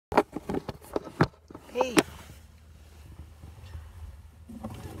Hey.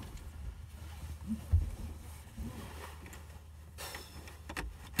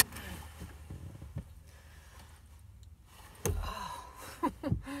 Oh.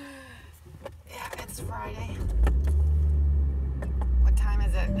 Yeah, it's Friday. What time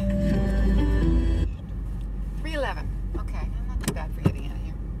is it? 3:11. Okay, not too bad for getting out of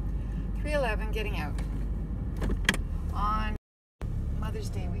here. 3:11, getting out on Mother's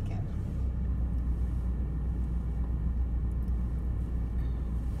Day weekend.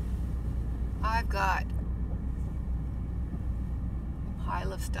 I've got a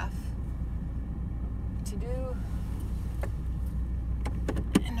pile of stuff to do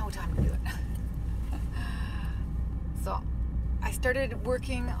and no time to do it. So I started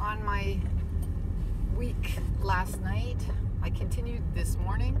working on my week last night. I continued this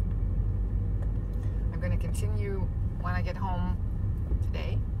morning. I'm going to continue when I get home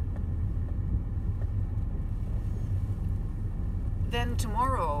today. Then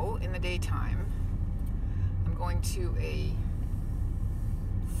tomorrow in the daytime, I'm going to a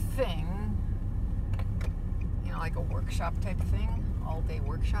thing, you know, like a workshop type thing, all-day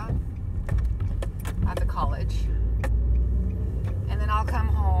workshop at the college. And then I'll come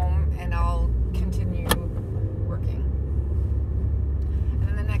home and I'll continue working. And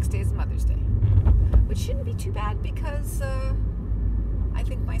then the next day is Mother's Day, which shouldn't be too bad because I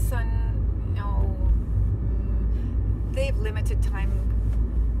think my son, you know, they have limited time,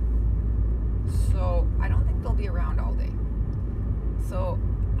 so I don't think they'll be around all day. So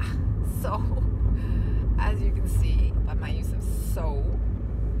as you can see by my use of so,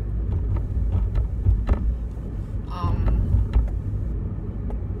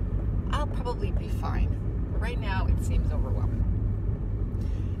 I'll probably be fine. Right now it seems overwhelming.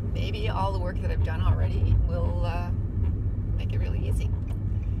 Maybe all the work that I've done already will make it really easy.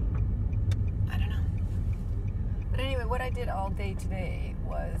 I don't know. But anyway, what I did all day today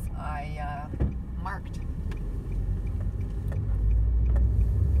was I marked.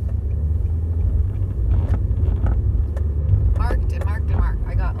 Marked and marked and marked.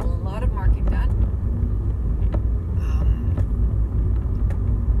 I got a lot of marking done.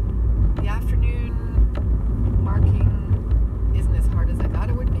 The afternoon marking isn't as hard as I thought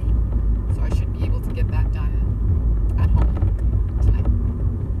it would be, so I should be able to get that done at home tonight.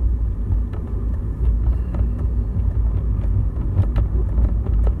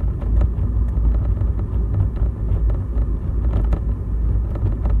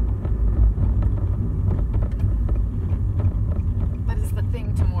 But it's the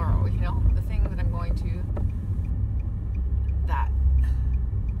thing tomorrow, you know, the thing that I'm going to, that.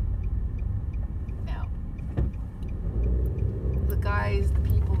 Now, the guys, the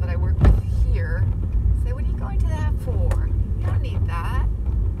people that I work with here say, what are you going to that for? You don't need that.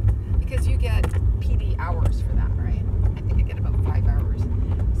 Because you get PD hours for that, right? I think I get about 5 hours.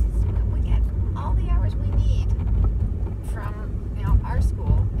 We get all the hours we need from, you know, our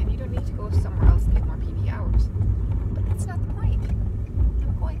school, and you don't need to go somewhere else to get more PD hours. But that's not the point.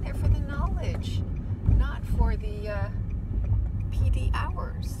 I'm going there for the knowledge, not for the PD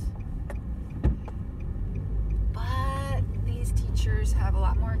hours. But these teachers have a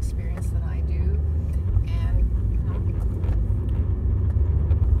lot more experience than I do, and you know,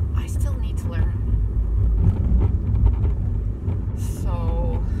 I still need to learn.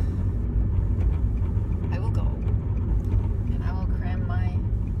 So I will go and I will cram my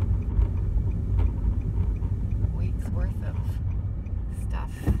week's worth of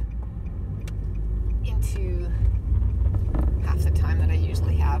stuff into half the time that I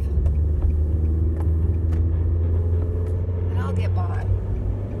usually have. And I'll get by.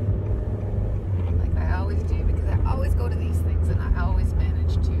 Like I always do, because I always go to these things and I always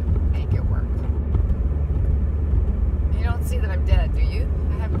manage to make it work. You don't see that I'm dead, do you?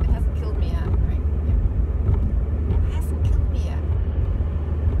 It hasn't killed me yet, right? It hasn't killed me yet.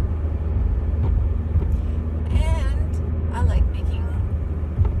 And I like making,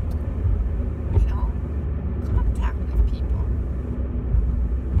 you know, contact with people.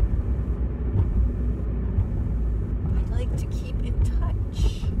 I like to keep in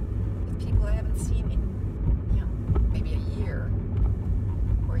touch with people I haven't seen in, you know, maybe a year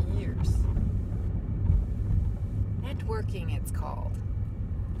or years. Networking, it's called.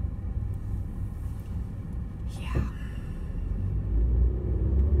 Yeah.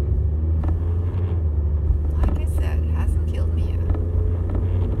 Like I said, it hasn't killed me yet.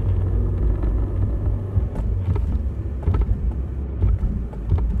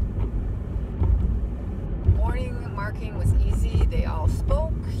 Morning marking was easy. They all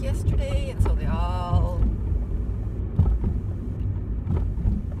spoke yesterday, and so they all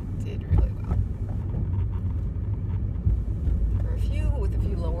did really well.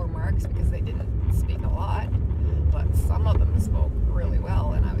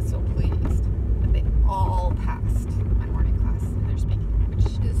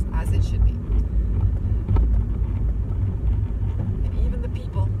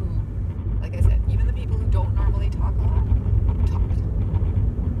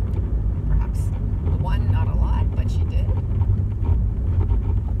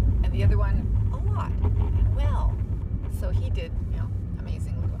 the other one a lot and well. So he did,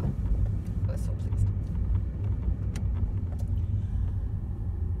 amazingly well. I was so pleased.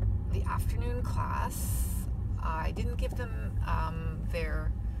 The afternoon class, I didn't give them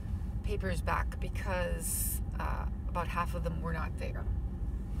their papers back because about half of them were not there.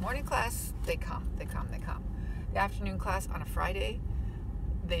 Morning class, they come. The afternoon class on a Friday,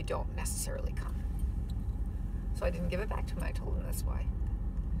 they don't necessarily come. So I didn't give it back to them. I told them that's why.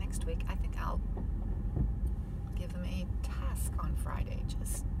 Next week, I think I'll give them a task on Friday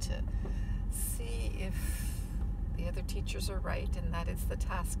just to see if the other teachers are right and that it's the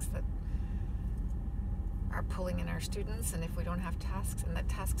tasks that are pulling in our students, and if we don't have tasks, and that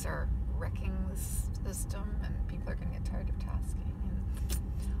tasks are wrecking the system and people are going to get tired of tasking and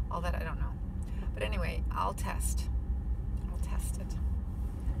all that, I don't know. But anyway, I'll test it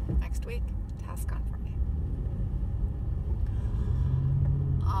next week. Task on Friday.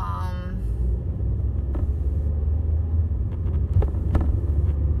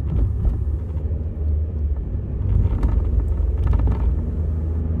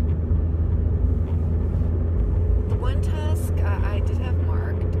 The one task I did have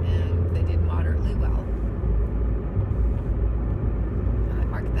marked, and they did moderately well. And I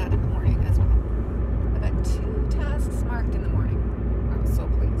marked that in the morning as well. I got 2 tasks marked in the morning. I was so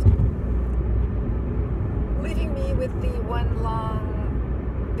pleased. Leaving me with the one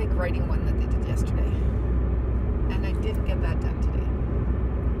long, big writing one that they did yesterday. And I didn't get that done today.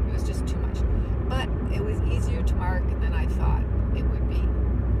 It was just too much. But it was easier to mark than I thought it would be.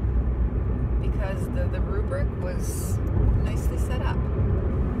 Because the rubric was nicely set up.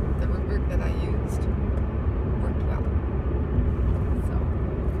 The rubric that I used worked well. So,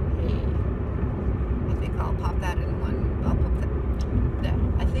 hey. I think I'll pop that in one.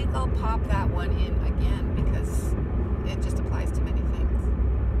 I think I'll pop that one in again because it just applies to many things.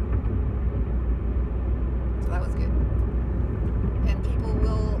 So that was good. And people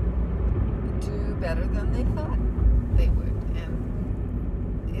will do better than they thought they would.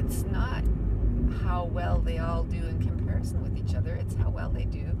 And it's not how well they all do in comparison with each other. It's how well they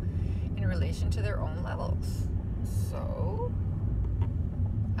do in relation to their own levels. So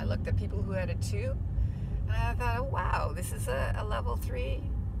I looked at people who had a 2, and I thought, oh, wow, this is a level 3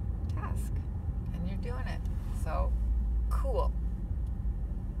 task, and you're doing it. So cool.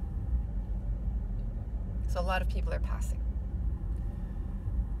 So a lot of people are passing.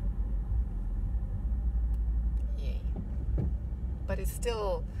 Yay. But it's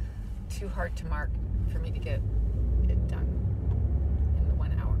still too hard to mark for me to get it done in the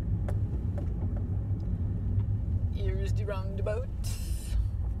 1 hour. Here's the roundabout.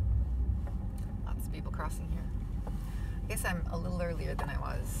 Lots of people crossing here. I guess I'm a little earlier than I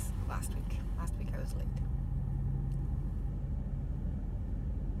was last week. Last week I was late.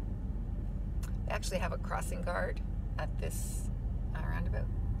 They actually have a crossing guard at this roundabout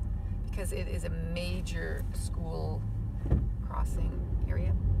because it is a major school crossing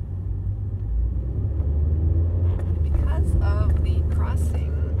area. Because of the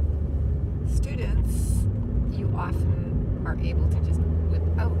crossing, students, you often are able to just whip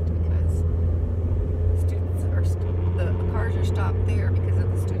out because students are the cars are stopped there because of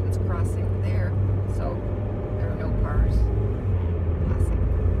the students crossing there, so there are no cars passing.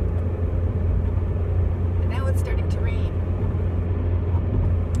 And now it's starting to rain,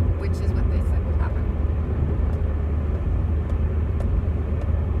 which is what they said would happen.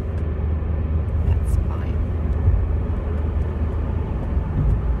 That's fine.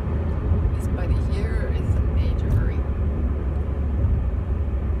 This buddy here is in a major hurry.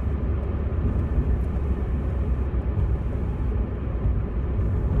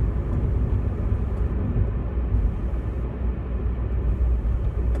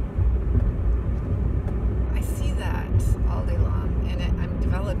 I see that all day long, and I'm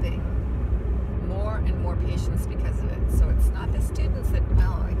developing more and more patience because of it. So it's not the students that,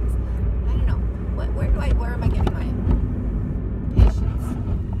 well, I don't know. Where am I getting my patience?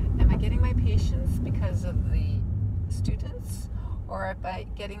 Am I getting my patience because of the students, or am I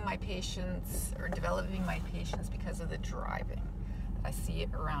getting my patience or developing my patience because of the driving? I see it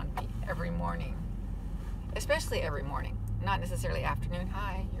around me every morning, especially every morning, not necessarily afternoon.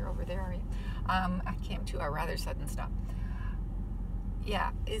 Hi, you're over there, are you? I came to a rather sudden stop.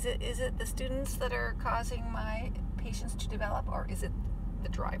 Yeah, is it the students that are causing my patience to develop, or is it the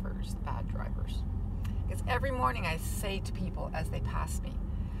drivers, the bad drivers? Because every morning I say to people as they pass me,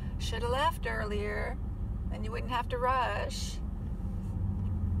 should have left earlier, then you wouldn't have to rush.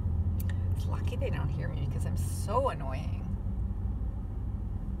 It's lucky they don't hear me because I'm so annoying.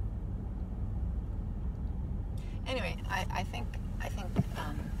 Anyway, I think